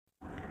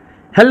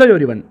Hello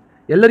everyone,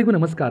 ಎಲ್ಲರಿಗೂ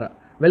ನಮಸ್ಕಾರ.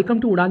 Welcome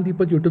to Udan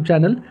Deepak YouTube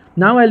channel.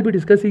 Now I'll be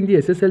discussing the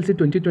SSLC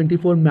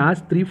 2024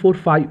 Maths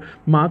 345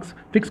 marks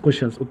fixed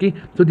questions. Okay,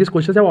 so these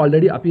questions have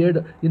already appeared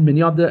in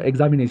many of the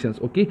examinations.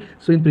 Okay,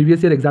 so in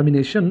previous year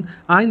examination,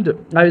 and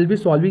I will be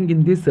solving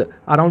in this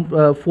around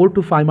 4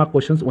 to 5 mark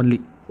questions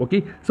only.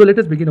 Okay, so let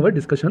us begin our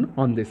discussion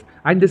on this.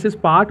 And this is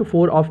part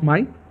 4 of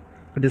my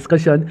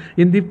discussion.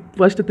 In the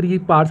first 3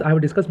 parts I have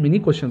discussed many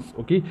questions,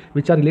 okay,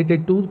 which are related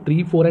to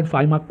 3, 4 and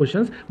 5 mark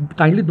questions.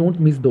 Kindly don't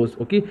miss those,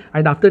 okay,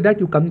 and after that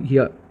you come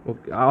here,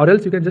 okay, or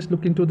else you can just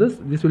look into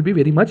this will be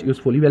very much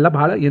useful. Ivella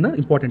bhala ena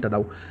important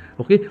adavu.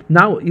 Okay,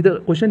 now the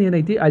question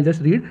enaiti I'll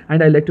just read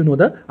and I'll let you know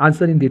the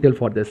answer in detail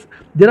for this.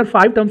 There are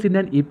 5 terms in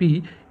an AP,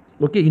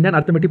 okay, in an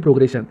arithmetic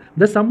progression.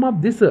 The sum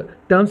of these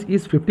terms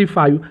is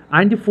 55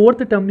 and the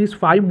fourth term is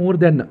 5 more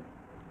than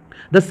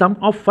the sum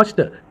of first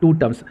 2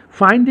 terms.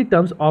 Find the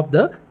terms of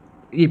the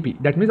AP.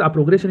 That means our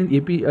progression in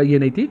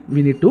AP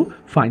we need to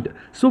find.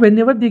 So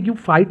whenever they give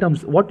 5 terms,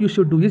 what you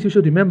should do is you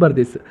should remember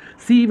this.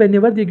 See,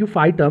 whenever they give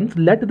 5 terms,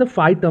 let the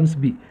 5 terms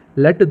be.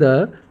 Let the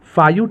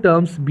 5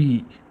 terms be.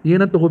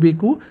 Yena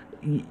togobeku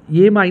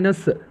A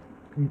minus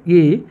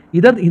A.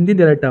 Either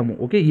ಹಿಂದಿನ ಎರಡು term.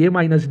 Okay, A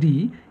minus D,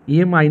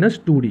 A minus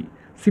 2D.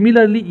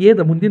 Similarly, A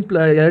the ಮುಂದಿನ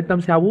ಎರಡು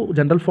terms ಯಾವು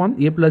general form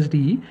A plus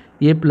D,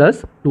 A plus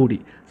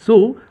 2D. So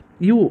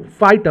you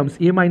 5 terms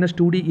A minus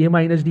 2D, A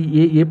minus D,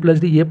 A plus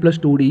D, A plus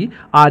 2D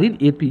are in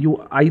AP. You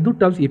 5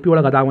 terms AP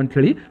ಒಳಗೆ ಅದಾವ ಅಂತ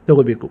ಹೇಳಿ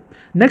ತಗೋಬೇಕು.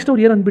 Next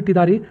ಅವ್ರು ಏನು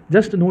ಅಂದ್ಬಿಟ್ಟಿದ್ದಾರೆ,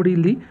 just ನೋಡಿ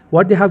ಇಲ್ಲಿ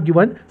what they have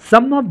given.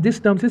 Some of this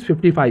terms is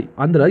 55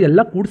 ಅಂದ್ರೆ ಎಲ್ಲ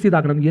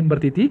ಕೂಡಿಸಿದಾಗ ನಮ್ಗೆ ಏನು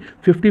ಬರ್ತೈತಿ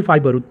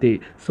 55 ಬರುತ್ತೆ.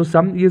 So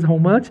some is how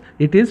much,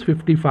 it is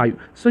 55.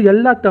 So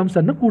ಎಲ್ಲ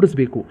ಟರ್ಮ್ಸನ್ನು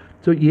ಕೂಡಿಸ್ಬೇಕು.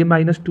 So A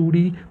minus 2D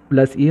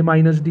plus A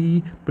minus D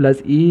plus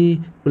A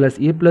plus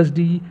A plus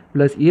D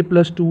plus A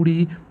plus 2D,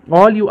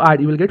 all you add,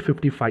 you will get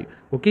 55.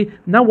 Okay,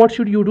 now what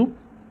should you do?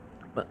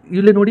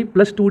 ಇಲ್ಲಿ ನೋಡಿ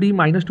plus 2D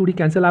minus 2D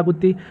cancel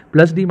ಆಗುತ್ತೆ,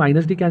 plus D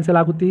minus D cancel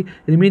ಆಗುತ್ತೆ,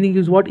 remaining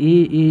is what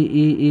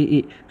A.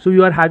 So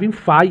you are having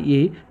 5A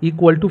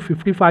equal to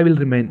 55 will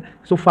remain.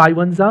 So 5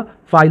 1s are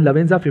 5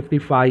 11s are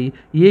 55.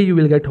 A you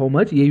will get how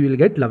much? A you will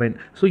get 11.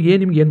 So A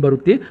ನಿಮ್ಗೆ ಏನು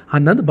ಬರುತ್ತೆ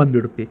 11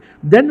 ಬಂದುಬಿಡುತ್ತೆ.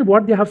 Then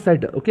what they have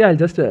said, okay, I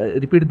just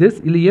repeat this.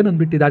 ಇಲ್ಲಿ ಏನು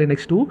ಅಂದ್ಬಿಟ್ಟಿದ್ದಾರೆ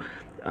next,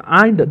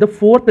 and the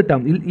fourth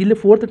term, ಇಲ್ಲಿ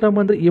fourth term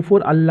ಅಂದರೆ A4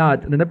 ಅಲ್ಲ,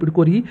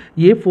 ನೆನಪಿಟ್ಕೋರಿ.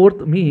 A4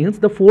 means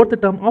the fourth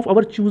term of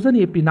our chosen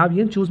AP. ನಾವು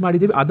ಏನು ಚೂಸ್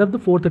ಮಾಡಿದ್ದೀವಿ ಅದರದ್ದು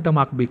fourth term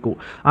ಹಾಕಬೇಕು.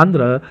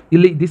 ಅಂದ್ರೆ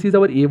ಇಲ್ಲಿ ದಿಸ್ ಈಸ್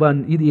ಅವರ್ A1,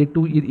 ಇದು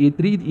A2, ಇದು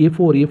A3, ಇದು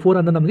A4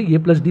 ಅಂದ್ರೆ ನಮಗೆ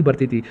A plus D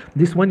ಬರ್ತೈತಿ.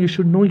 This one you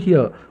should know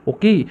here.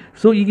 Okay,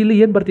 so ಈಗ ಇಲ್ಲಿ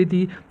ಏನು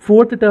ಬರ್ತೈತಿ,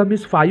 fourth term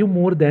is 5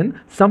 more than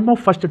sum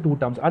of first 2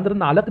 terms. ಅಂದ್ರೆ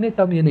 4ನೇ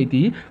ಟರ್ಮ್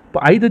ಏನೈತಿ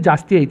 5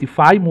 ಜಾಸ್ತಿ ಐತಿ,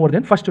 5 more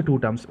than first 2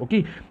 terms.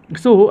 Okay,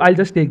 so I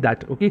just take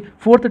that. Okay,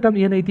 fourth term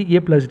ಏನೈತಿ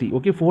A plus D.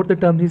 Okay, fourth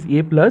term is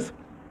A plus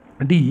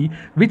D,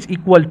 which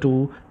equal to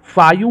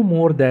 5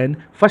 more than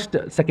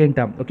second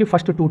term. Okay,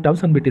 first 2 terms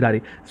ಅಂದ್ಬಿಟ್ಟಿದ್ದಾರೆ.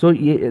 So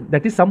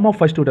that is some of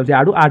first 2 terms.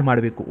 ಎರಡು add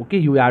ಮಾಡಬೇಕು. Okay,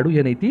 ಇವು ಎರಡು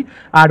ಏನೈತಿ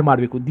add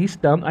ಮಾಡಬೇಕು. This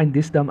term and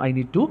this term I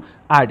need to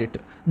add it.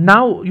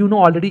 ನಾವು you know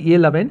already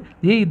A11,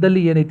 A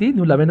ಇದ್ದಲ್ಲಿ ಏನೈತಿ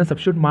ನೀವು 11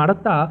 ಸಬ್ಸ್ಟಿಟ್ಯೂಟ್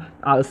ಮಾಡುತ್ತಾ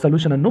ಆ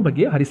ಸೊಲ್ಯೂಷನನ್ನು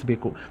ಬಗ್ಗೆ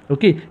ಹರಿಸಬೇಕು.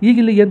 ಓಕೆ, ಈಗ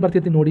ಇಲ್ಲಿ ಏನು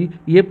ಬರ್ತೈತಿ ನೋಡಿ,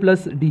 A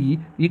plus D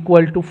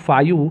equal to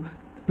 5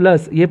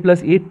 plus A plus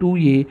A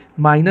 2A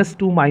minus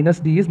 2 minus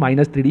D is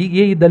minus 3D. ಈಗ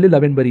ಎ ಇದ್ದಲ್ಲಿ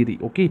 11 ಬರೀರಿ.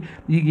 ಓಕೆ,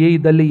 ಈಗ ಎ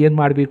ಇದ್ದಲ್ಲಿ ಏನು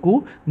ಮಾಡಬೇಕು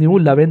ನೀವು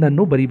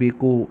 11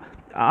 ಬರೀಬೇಕು.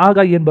 ಆಗ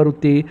ಏನು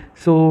ಬರುತ್ತೆ,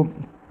 so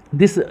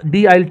this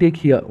D I will take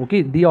here. Okay,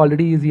 D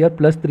already is here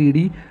plus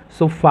 3D.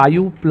 So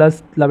 5 plus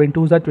 11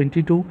 2s are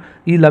 22.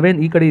 ಈ 11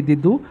 ಈ ಕಡೆ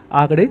ಇದ್ದಿದ್ದು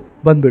ಆ ಕಡೆ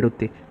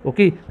ಬಂದುಬಿಡುತ್ತೆ.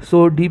 Okay, so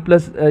D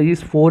plus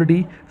is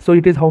 4D. So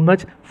it is how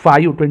much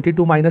 5,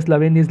 22 minus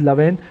 11 is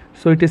 11.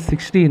 So it is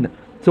 16.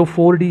 So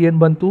 4D ಏನು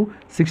ಬಂತು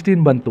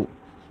 16 ಬಂತು.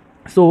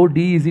 So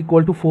D is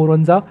equal to 4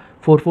 1s are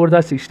 4 4s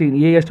are 16.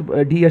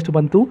 D ಎಷ್ಟು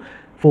ಬಂತು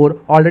 4.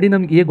 ಆಲ್ರೆಡಿ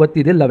ನಮ್ಗೆ A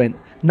ಗೊತ್ತಿದೆ 11.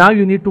 ನಾವು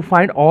you need to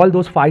find all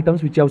those 5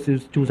 terms which have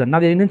chosen.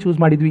 ನಾವು ಏನೇನು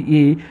ಚೂಸ್ ಮಾಡಿದ್ವಿ,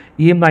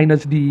 A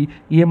minus D,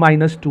 A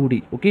minus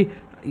 2D. Okay,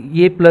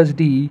 A plus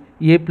D,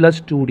 A plus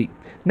 2D.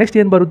 Next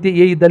ಏನು ಬರುತ್ತೆ,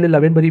 ಎ ಇದ್ದಲ್ಲಿ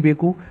 11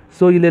 ಬರೀಬೇಕು.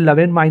 ಸೊ ಇಲ್ಲಿ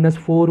 11 ಮೈನಸ್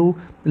 4,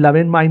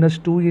 11 ಮೈನಸ್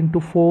 2 ಇಂಟು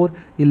 4,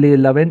 ಇಲ್ಲಿ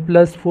 11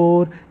 ಪ್ಲಸ್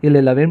 4, ಇಲ್ಲಿ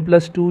 11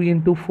 plus 2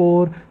 into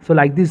 4. So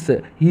like this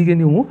ಹೀಗೆ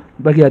ನೀವು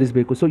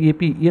ಬಗೆಹರಿಸಬೇಕು. ಸೊ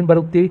AP ಏನು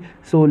ಬರುತ್ತೆ,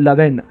 so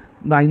 11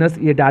 minus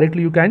A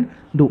directly you can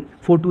do.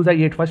 4 2s are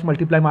 8 first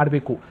multiply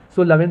ಮಾಡಬೇಕು. ಸೊ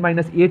 11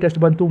 ಮೈನಸ್ 8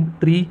 ಎಷ್ಟು ಬಂತು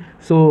 3.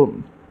 So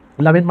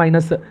 11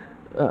 minus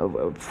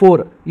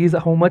 4 is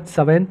how much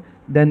 7.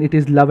 Then it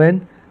is 11.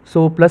 So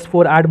plus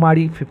 4 add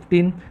ಮಾಡಿ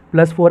 15,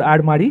 plus 4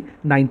 add ಮಾಡಿ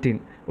 19.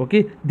 Okay,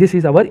 this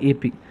is our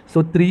AP. So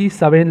 3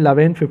 7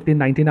 11 15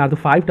 19 are the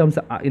 5 terms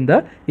in the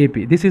AP.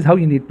 This is how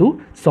you need to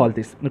solve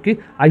this. Okay,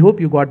 I hope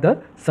you got the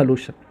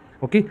solution.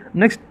 Okay,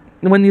 next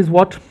one is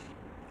what,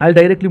 I'll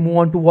directly move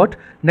on to what,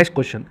 next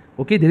question.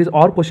 Okay, there is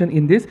or question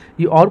in this.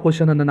 ಈ or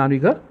question ಅನ್ನು ನಾನು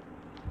ಈಗ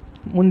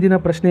ಮುಂದಿನ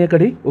ಪ್ರಶ್ನೆಯ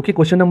ಕಡೆ. Okay,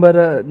 question number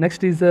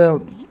next is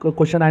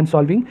question I am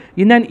solving.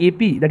 In on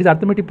AP, that is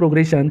arithmetic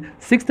progression,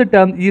 6th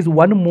term is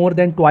 1 more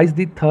than twice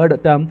the 3rd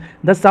term.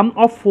 The sum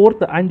of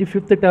 4th and the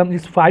 5th term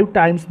is 5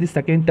 times the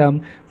 2nd term.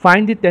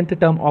 Find the 10th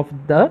term of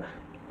the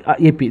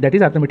AP, that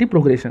is arithmetic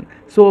progression.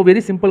 So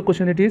very simple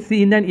question it is.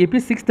 See, in an AP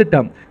sixth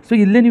term, so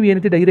ille ನೀವು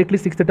ಏನೈತೆ directly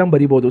sixth term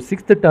ಬರಿಬೋದು.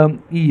 Sixth term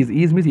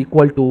is means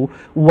equal to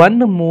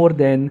 1 more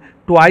than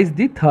twice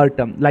the third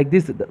term. Like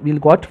this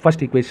we'll got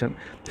first equation.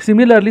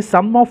 Similarly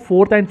sum of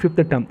fourth and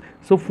fifth term,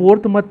 so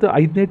fourth ಮತ್ತು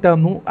ಐದನೇ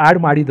term add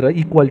ಮಾಡಿದ್ರೆ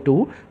equal to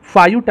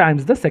 5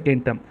 times the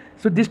second term.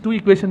 So these two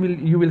equation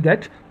you will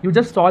get. You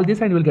just solve this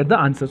and you will get the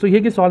answer. So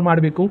ಹೇಗೆ solve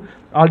ಮಾಡಬೇಕು?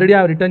 Already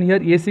I have written here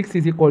a6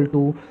 is equal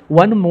to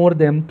 1 more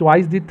than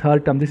twice the third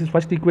term. This is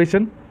first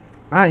equation,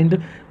 and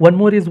one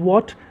more is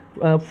what?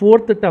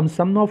 Fourth term,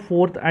 sum of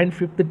fourth and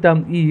fifth term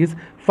is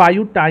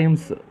 5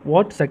 times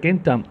what?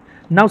 Second term.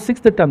 Now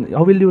sixth term,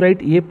 how will you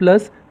write? A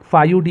plus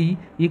 5d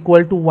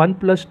equal to 1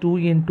 plus 2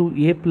 into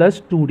a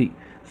plus 2d.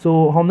 So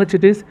how much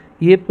it is?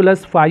 A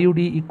plus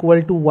 5d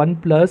equal to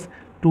 1 plus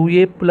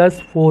 2a plus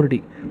 4d.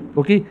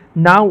 Okay,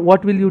 now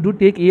what will you do?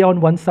 Take a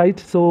on one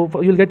side, so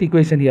you'll get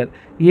equation here.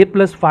 A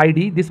plus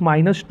 5d, this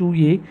minus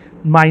 2a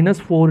minus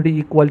 4d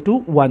equal to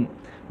 1.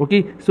 Okay,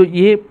 so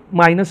a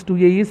minus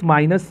 2a is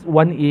minus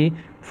 1a,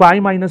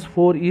 5 minus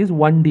 4 is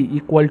 1d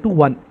equal to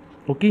 1.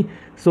 Okay,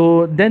 so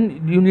then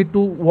you need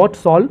to what?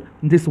 Solve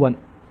this one.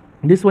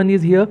 This one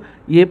is here,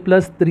 a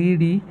plus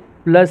 3d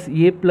plus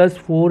a plus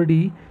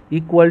 4d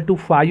equal to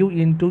 5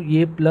 into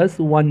a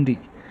plus 1d.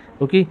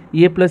 Okay,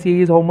 a plus a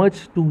is how much?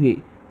 2a.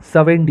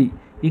 7d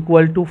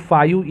equal to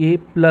 5a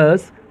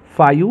plus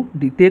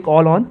 5d. Take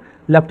all on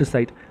left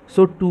side.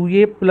 So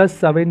 2a plus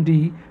 7d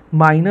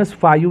minus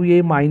 5a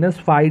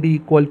minus 5d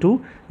equal to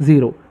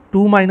 0.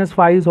 2 minus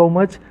 5 is how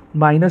much?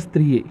 Minus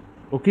 3a.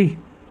 Okay,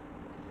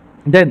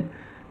 then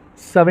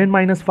 7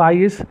 minus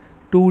 5 is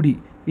 2d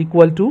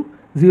equal to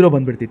 0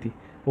 ಬಂದ್ಬಿಡ್ತೈತಿ.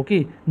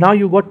 Okay, now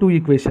you got two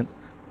equation.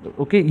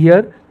 Okay,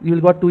 here you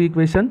will got two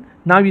equation.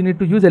 Now you need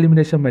to use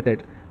elimination method.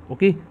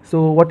 Okay, so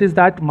what is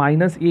that?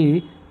 Minus a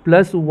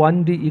plus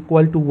 1d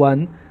equal to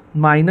 1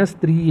 minus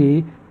 3a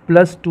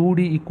plus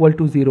 2d equal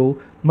to 0.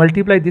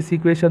 Multiply this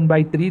equation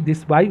by 3,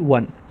 this by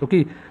 1.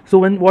 Okay,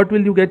 so what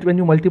will you get when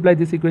you multiply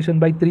this equation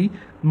by 3?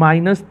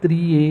 Minus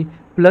 3a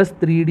plus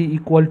 3d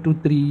equal to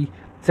 3.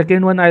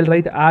 Second one I'll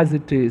write as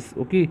it is.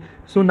 Okay,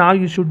 so now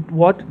you should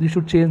what? You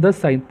should change the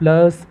sign.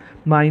 Plus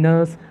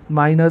minus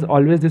minus,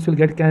 always this will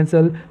get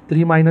cancelled.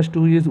 3 minus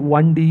 2 is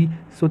 1d,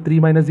 so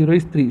 3 minus 0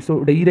 is 3. So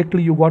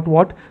directly you got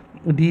what?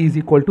 D is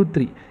equal to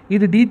 3.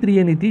 If d3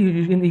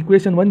 anything in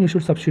equation 1 you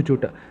should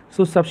substitute.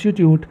 So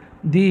substitute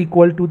d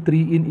equal to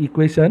 3 in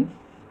equation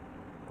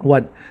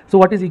 1. So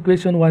what is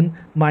equation 1?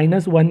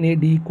 Minus 1a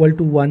d equal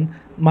to 1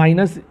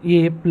 minus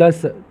a plus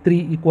 3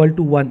 equal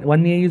to 1.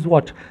 1a is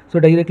what? So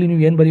directly you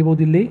ಏನು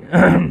ಬರಿಬಹುದು ಇಲ್ಲಿ?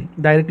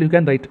 Directly you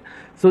can write.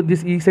 So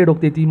this ಈ side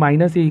ಹೋಗ್ತೈತಿ,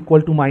 minus a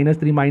equal to minus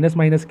 3, minus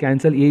minus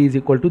cancel, a is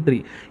equal to 3.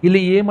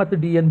 ಇಲ್ಲಿ a ಮತ್ತು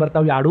d ಏನು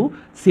ಬರ್ತಾವೆ? ಯಾರು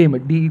same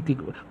d.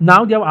 Now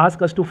they have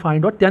asked us to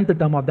find out 10th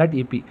term of that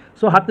AP.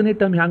 So 10ನೇ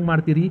term ಹ್ಯಾಂಗೆ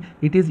ಮಾಡ್ತೀರಿ?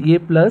 It is a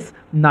plus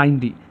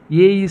 9d.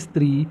 a is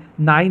 3,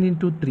 9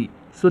 into 3.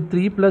 So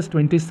 3 plus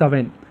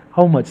 27,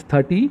 how much?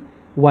 30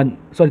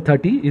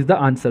 is the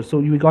answer. So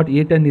you got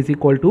a10 is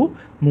equal to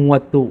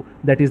 32.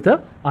 That is the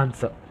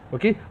answer.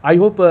 Okay, I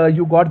hope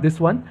you got this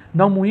one.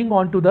 Now moving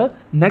on to the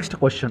next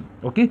question.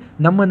 Okay,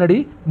 ನಮ್ಮ ನಡಿ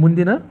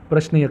ಮುಂದಿನ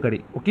ಪ್ರಶ್ನೆಯ ಕಡೆ.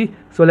 Okay,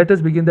 so let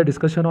us begin the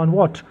discussion on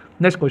what?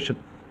 Next question.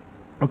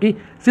 Okay,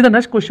 see the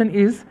next question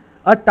is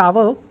a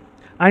tower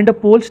and a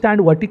pole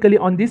stand vertically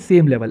on the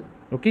same level.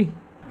 Okay,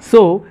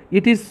 so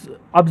it is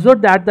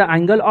observed that the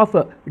angle of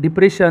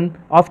depression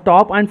of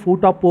top and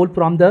foot of pole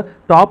from the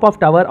top of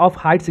tower of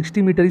height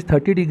 60 meter is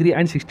 30 degree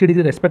and 60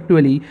 degree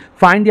respectively.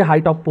 Find the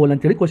height of pole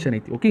anteli question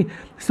aiti. Okay,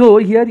 so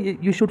here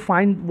you should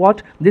find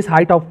what? This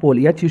height of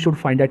pole h you should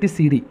find, that is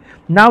CD.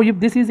 Now if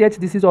this is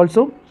h, this is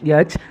also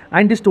h,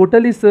 and this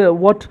total is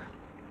what?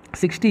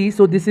 60.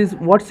 So this is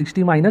what?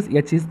 60 minus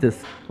h is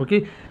this.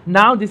 Okay,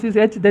 now this is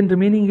h, then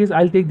remaining is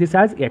I'll take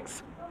this as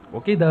x.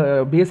 Okay, the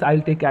base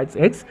I'll take as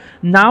x.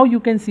 Now you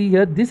can see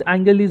here this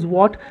angle is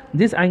what?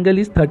 This angle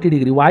is 30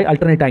 degree. Why?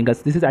 Alternate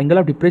angles. This is angle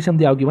of depression,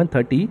 they have given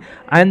 30,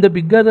 and the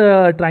bigger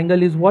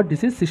triangle is what?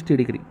 This is 60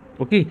 degree.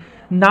 Okay,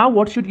 now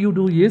what should you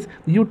do is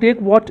you take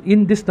what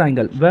in this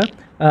triangle,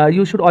 where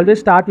you should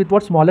always start with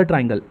what? Smaller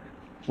triangle.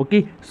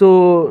 Okay, so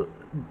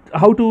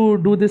how to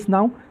do this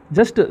now?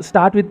 Just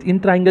start with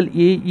in triangle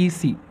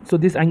AEC. So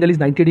this angle is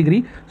 90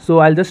 degree. So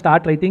I'll just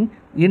start writing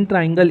in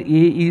triangle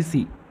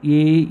AEC.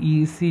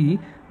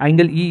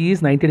 Angle E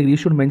is 90 degree. You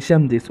should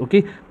mention this.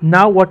 Okay,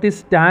 now what is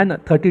tan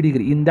 30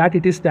 degree? In that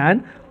it is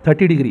tan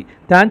 30 degree.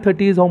 Tan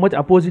 30 is how much?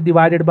 Opposite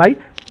divided by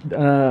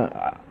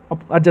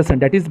adjacent,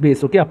 that is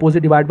base. Okay,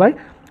 opposite divided by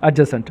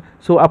adjacent.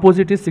 So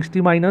opposite is 60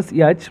 minus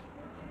h,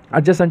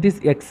 adjacent is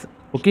x.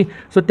 Okay,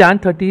 so tan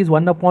 30 is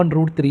 1 upon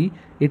root 3.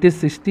 It is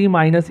 60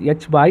 minus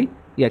h by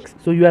x.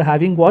 So you are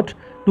having what?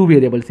 Two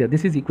variables here.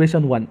 This is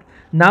equation 1.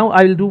 Now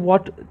I will do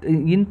what?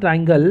 In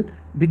triangle,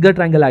 bigger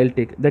triangle I will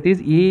take, that is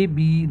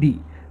ABD.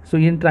 So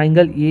in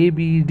triangle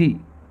ABD.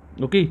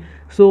 Okay,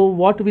 so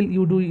what will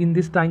you do in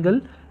this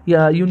triangle?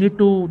 Yeah, you need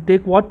to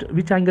take what?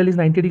 Which angle is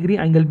 90 degree?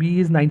 Angle B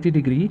is 90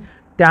 degree.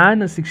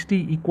 Tan 60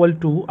 equal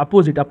to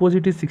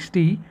opposite is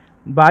 60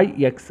 by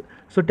x.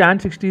 So tan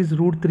 60 is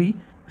root 3.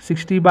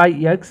 60 by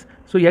x,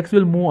 so x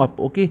will move up,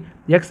 okay.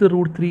 X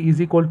root 3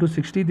 is equal to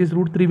 60, this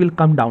root 3 will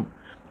come down.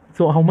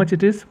 So how much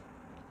it is?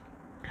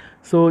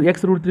 So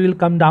x root 3 will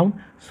come down,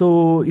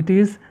 so it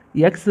is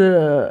x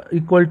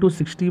equal to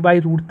 60 by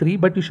root 3,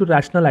 but you should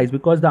rationalize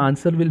because the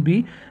answer will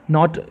be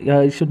not,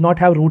 should not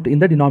have root in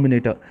the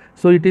denominator.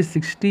 So it is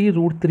 60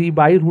 root 3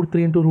 by root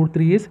 3 into root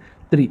 3 is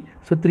 3.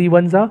 So 3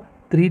 ones are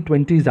 3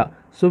 20s are.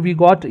 So we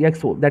got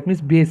x, so that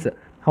means base,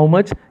 how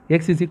much?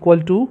 X is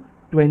equal to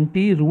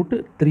 20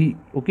 root 3,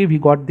 okay, we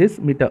got this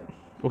meter.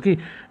 Okay,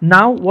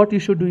 now what you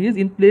should do is,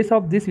 in place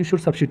of this you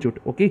should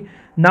substitute. Okay,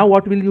 now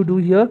what will you do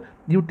here?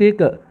 You take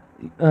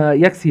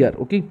x here,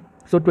 okay.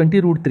 So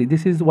 20 root 3,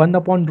 this is 1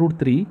 upon root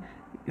 3,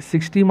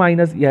 60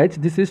 minus h,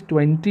 this is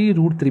 20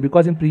 root 3,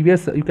 because in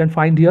previous you can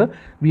find here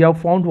we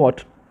have found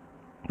what?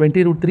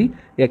 20 root 3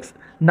 x.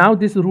 Now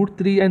this root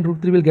 3 and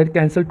root 3 will get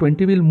cancelled,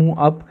 20 will move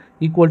up,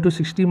 equal to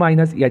 60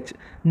 minus h.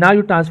 Now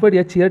you transferred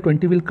h here,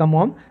 20 will come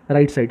on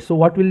right side. So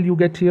what will you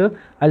get here?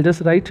 I'll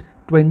just write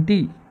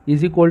 20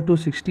 is equal to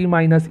 60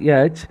 minus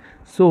h.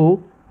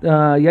 So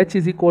h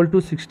is equal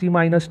to 60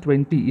 minus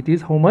 20, it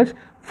is how much?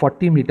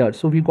 40 meters.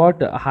 So we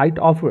got height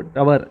of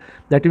our,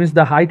 that means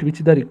the height which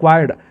the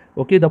required,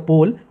 okay, the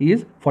pole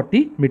is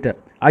 40 meter.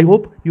 I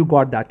hope you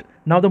got that.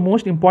 Now the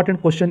most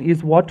important question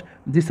is what?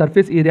 The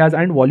surface areas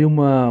and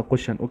volume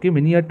question. Okay,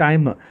 many a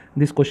time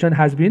this question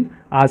has been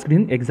asked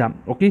in exam.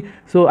 Okay,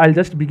 so I'll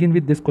just begin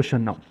with this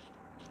question now.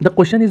 The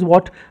question is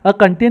what? A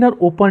container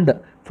opened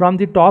from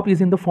the top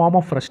is in the form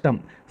of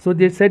frustum. So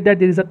they said that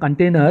there is a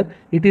container,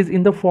 it is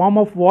in the form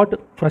of what?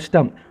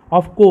 Frustum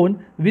of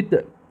cone with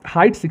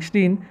height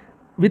 16,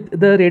 with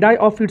the radii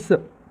of its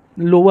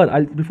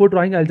lower. Before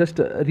drawing I'll just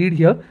read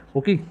here.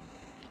 Okay,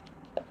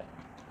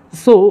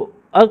 so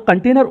a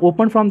container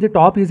opened from the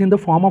top is in the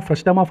form of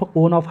frustum of a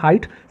cone of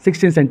height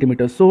 16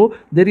 centimeters. So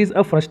there is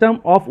a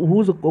frustum of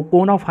whose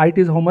cone of height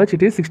is how much?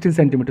 It is 16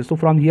 centimeters. So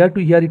from here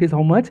to here it is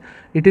how much?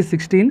 It is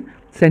 16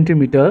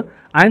 centimeter.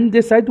 And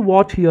they said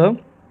what here?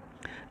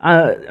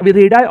 The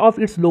radii of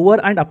its lower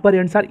and upper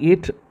ends are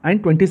 8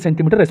 and 20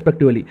 centimeter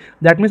respectively.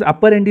 That means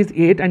upper end is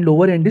 8 and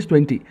lower end is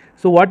 20.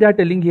 So what they are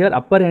telling here,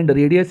 upper end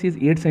radius is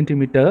 8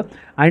 centimeter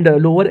and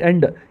lower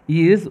end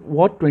is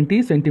what?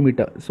 20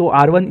 centimeter. So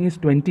R1 is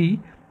 20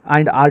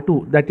 and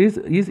R2 that is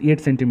 8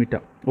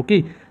 centimeter.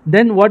 Okay,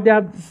 then what they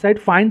have said,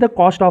 find the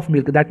cost of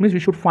milk. That means we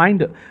should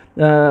find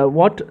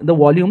what? The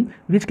volume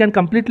which can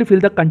completely fill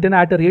the container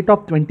at a rate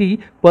of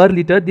 20 per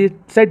liter. They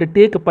said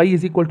take pi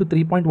is equal to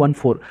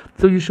 3.14.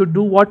 So you should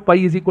do what? Pi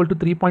is equal to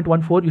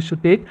 3.14 you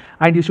should take,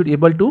 and you should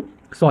able to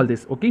solve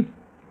this. Okay,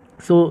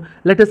 so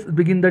let us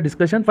begin the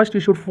discussion. First you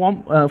should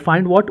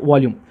find what?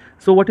 Volume.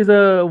 So what is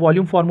a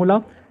volume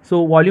formula?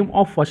 So volume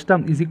of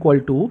frustum is equal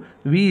to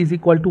V is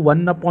equal to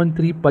 1 upon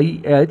 3 pi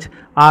h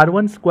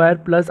R1 square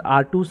plus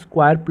R2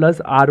 square plus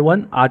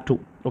R1 R2.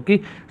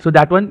 Okay, so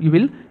that one you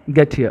will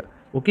get here.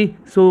 Okay,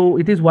 so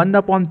it is 1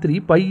 upon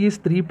 3, pi is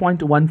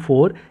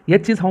 3.14,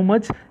 h is how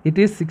much? It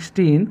is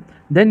 16.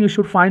 Then you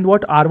should find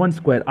what? R1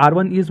 square.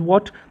 R1 is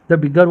what? The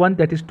bigger one,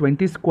 that is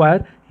 20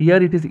 square.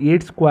 Here it is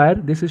 8 square.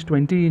 This is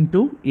 20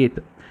 into 8.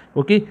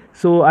 Okay,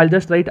 so I'll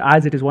just write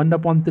as it is 1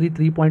 upon 3,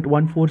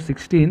 3.14,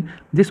 16.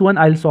 This one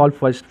I'll solve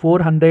first.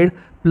 400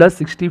 plus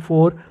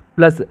 64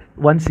 plus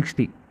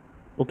 160.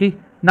 Okay,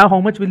 now how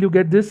much will you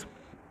get this?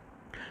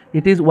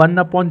 It is 1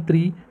 upon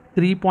 3,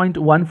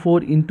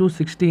 3.14 into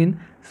 16.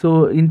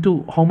 So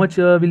into how much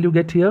will you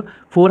get here?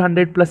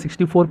 400 plus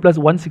 64 plus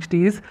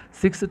 160 is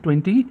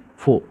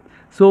 624.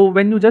 So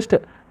when you just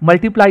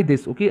multiply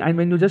this, okay, and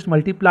when you just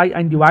multiply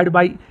and divide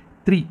by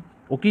 3,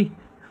 okay.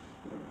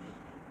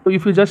 So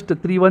if you just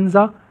 3 ones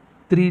are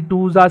 3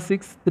 2s are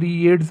 6,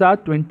 3 8s are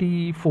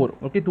 24.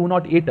 Okay,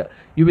 208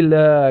 you will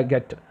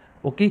get.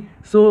 Okay,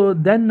 so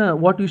then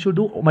what you should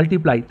do?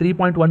 Multiply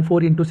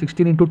 3.14 into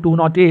 16 into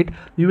 208.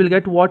 You will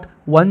get what?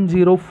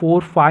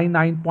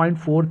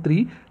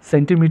 10459.43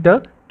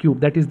 centimeter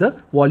cube. That is the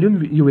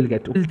volume you will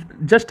get.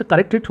 Just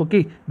correct it,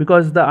 okay,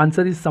 because the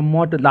answer is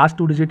somewhat, last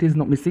 2 digit is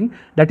missing.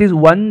 That is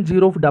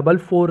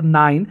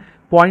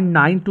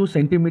 10449.92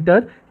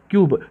 centimeter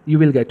cube you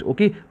will get.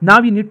 Okay, now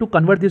we need to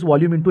convert this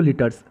volume into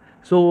liters.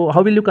 So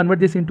how will you convert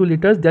this into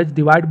liters? Just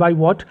divide by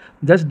what?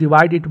 Just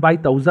divide it by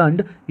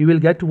 1000. You will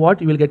get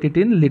what? You will get it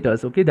in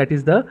liters. Okay, that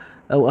is the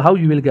how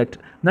you will get.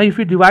 Now if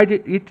you divide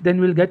it, then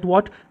you will get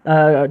what?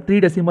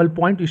 3 decimal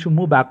point. You should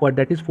move backward.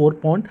 That is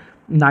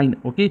 4.9.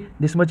 Okay,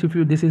 this much if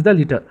you, this is the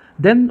liter.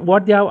 Then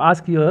what they have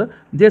asked here,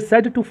 they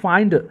said to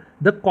find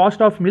the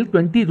cost of milk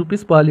 20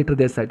 rupees per liter,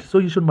 they said. So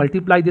you should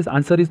multiply this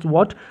answer is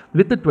what?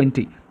 With the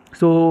 20.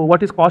 So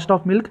what is cost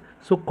of milk?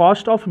 So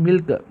cost of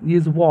milk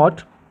is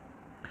what?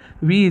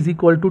 V is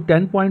equal to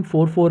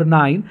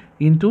 10.449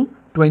 into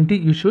 20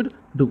 you should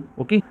do.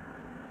 Okay,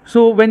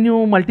 so when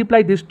you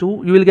multiply this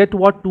two, you will get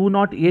what?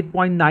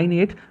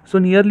 208.98. So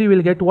nearly you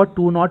will get what?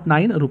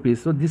 209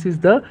 rupees. So this is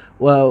the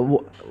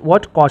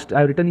what cost I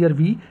have written here.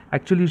 V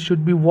actually it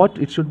should be what?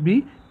 It should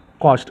be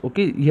cost.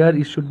 Okay, here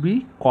it should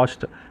be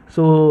cost.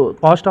 So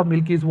cost of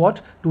milk is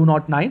what?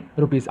 209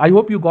 rupees. I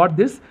hope you got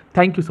this.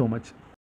 Thank you so much.